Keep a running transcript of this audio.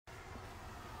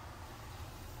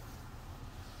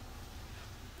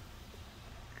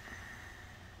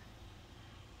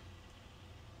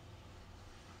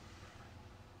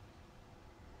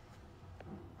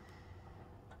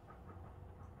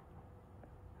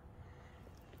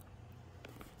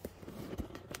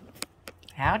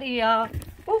Howdy, y'all.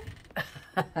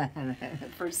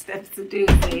 First step's a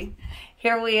doozy.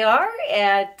 Here we are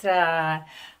at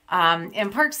in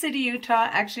Park City, Utah.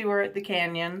 Actually, we're at the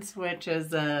Canyons, which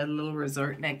is a little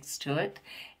resort next to it.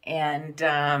 And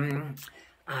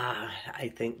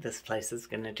I think this place is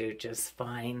going to do just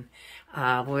fine.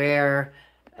 We're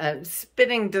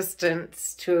spitting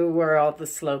distance to where all the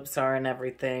slopes are and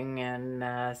everything.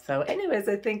 And so anyways,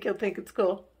 I think you'll think it's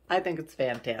cool. I think it's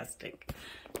fantastic.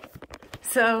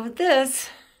 So this,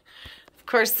 of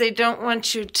course, they don't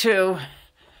want you to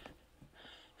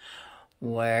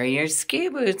wear your ski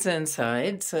boots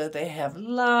inside, so they have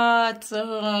lots of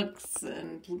hooks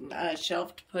and a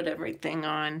shelf to put everything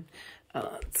on.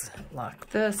 Let's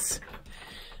lock this.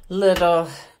 Little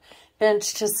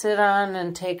bench to sit on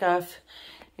and take off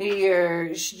your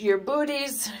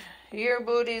booties,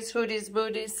 hoodies,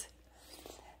 booties.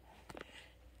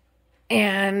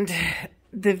 And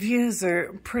the views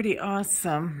are pretty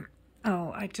awesome.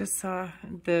 Oh, I just saw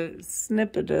the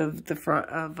snippet of the front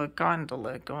of a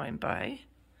gondola going by.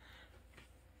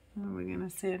 Are we gonna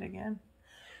see it again?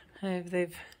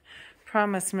 They've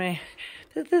promised me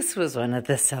that this was one of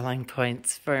the selling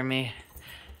points for me.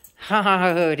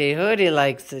 Hootie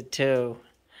likes it too.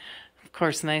 Of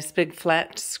course, nice big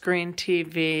flat screen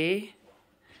TV.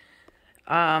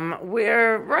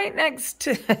 We're right next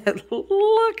to,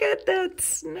 look at that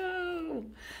snow.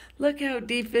 Look how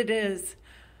deep it is.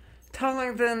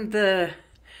 Taller than the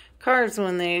cars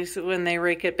when they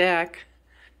rake it back.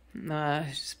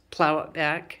 Just plow it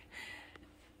back.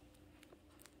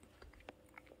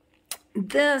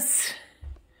 This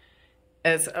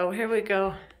is, oh, here we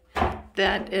go.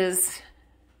 Those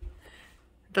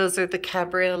are the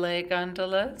cabriolet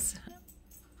gondolas.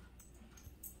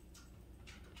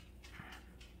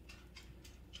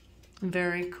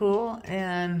 Very cool.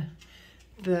 And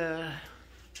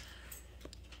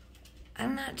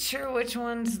I'm not sure which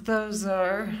ones those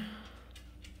are.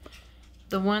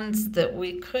 The ones that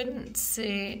we couldn't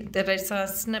see, that I saw a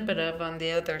snippet of on the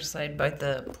other side by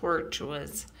the porch,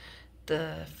 was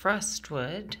the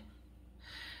Frostwood,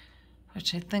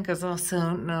 which I think is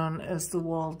also known as the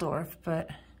Waldorf,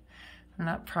 but I'm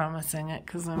not promising it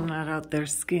because I'm not out there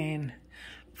skiing.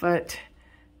 But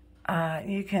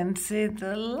you can see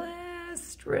the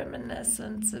last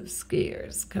reminiscence of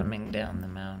skiers coming down the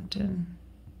mountain.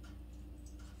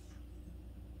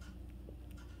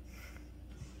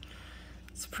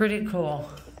 It's pretty cool.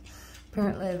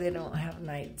 Apparently they don't have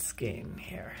night skiing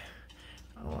here.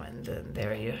 Oh, and then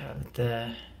there you have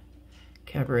the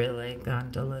cabriolet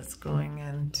gondolas going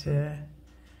into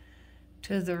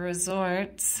the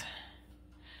resorts.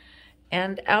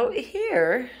 And out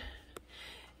here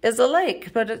is a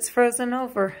lake, but it's frozen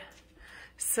over.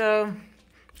 So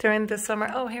during the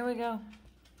summer, oh, here we go.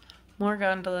 More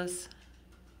gondolas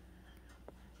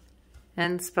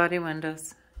and spotty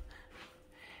windows.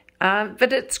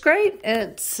 But it's great.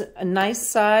 It's nice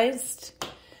sized.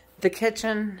 The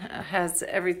kitchen has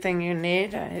everything you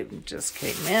need. I just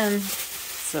came in,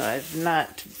 so I've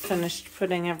not finished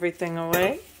putting everything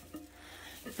away.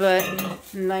 But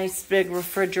nice big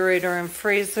refrigerator and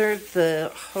freezer.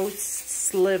 The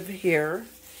hosts live here,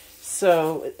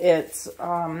 so it's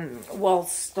well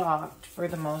stocked for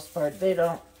the most part. They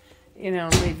don't,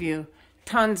 leave you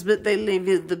tons, but they leave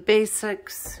you the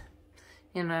basics.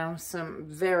 Some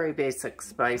very basic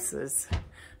spices.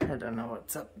 I don't know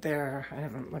what's up there. I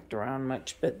haven't looked around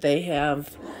much, but they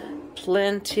have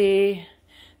plenty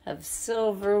of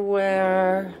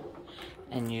silverware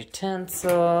and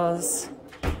utensils.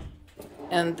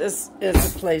 And this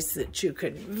is a place that you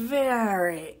could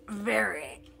very,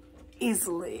 very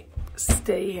easily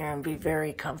stay here and be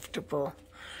very comfortable,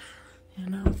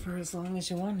 for as long as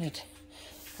you wanted.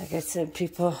 Like I said,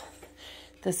 people,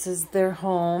 this is their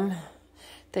home.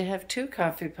 They have 2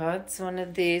 coffee pods, one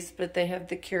of these, but they have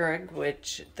the Keurig,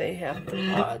 which they have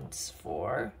the pods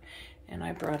for. And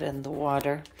I brought in the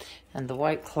water and the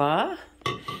White Claw.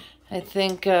 I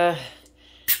think a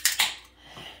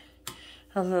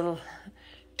little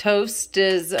toast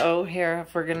is, oh, here,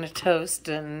 if we're going to toast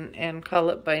and call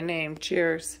it by name,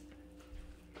 cheers.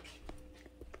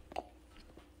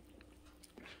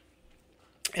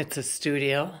 It's a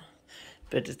studio,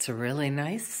 but it's a really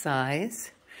nice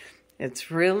size.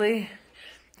 It's really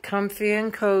comfy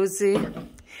and cozy.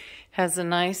 Has a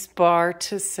nice bar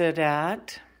to sit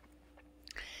at.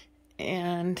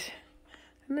 And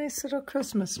a nice little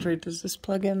Christmas tree. Does this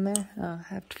plug in there? I'll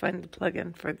have to find the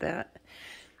plug-in for that.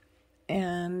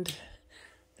 And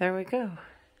there we go.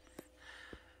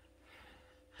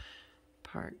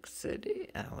 Park City,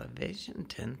 elevation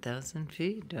 10,000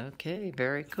 feet. Okay,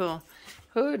 very cool.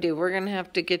 Hootie, we're going to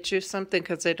have to get you something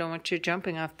because I don't want you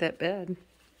jumping off that bed.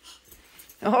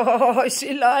 Oh,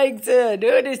 she likes it.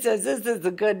 Hootie says this is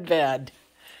a good bed.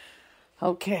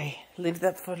 Okay, leave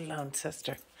that foot alone,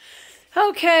 sister.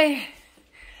 Okay.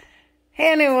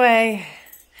 Anyway,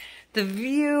 the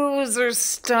views are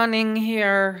stunning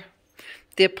here.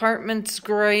 The apartment's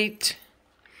great.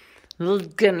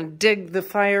 Gonna dig the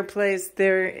fireplace.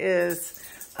 There is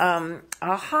a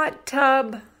hot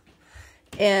tub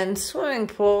and swimming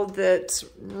pool that's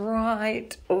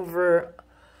right over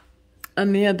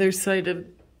on the other side of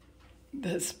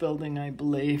this building, I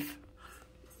believe.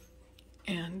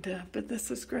 And but this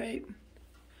is great.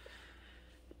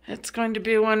 It's going to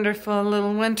be a wonderful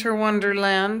little winter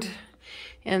wonderland.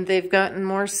 And they've gotten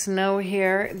more snow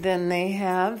here than they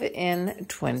have in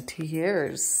 20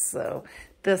 years. So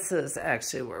this is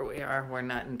actually where we are. We're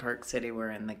not in Park City, we're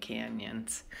in the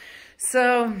canyons.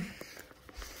 So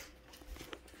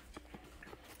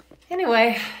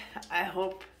anyway, I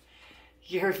hope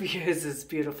your view is as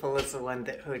beautiful as the one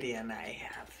that Hootie and I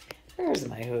have. There's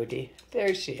my Hootie.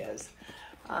 There she is.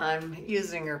 I'm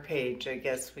using her page. I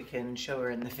guess we can show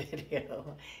her in the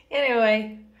video.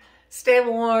 Anyway, stay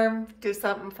warm, do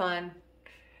something fun.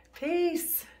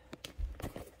 Peace.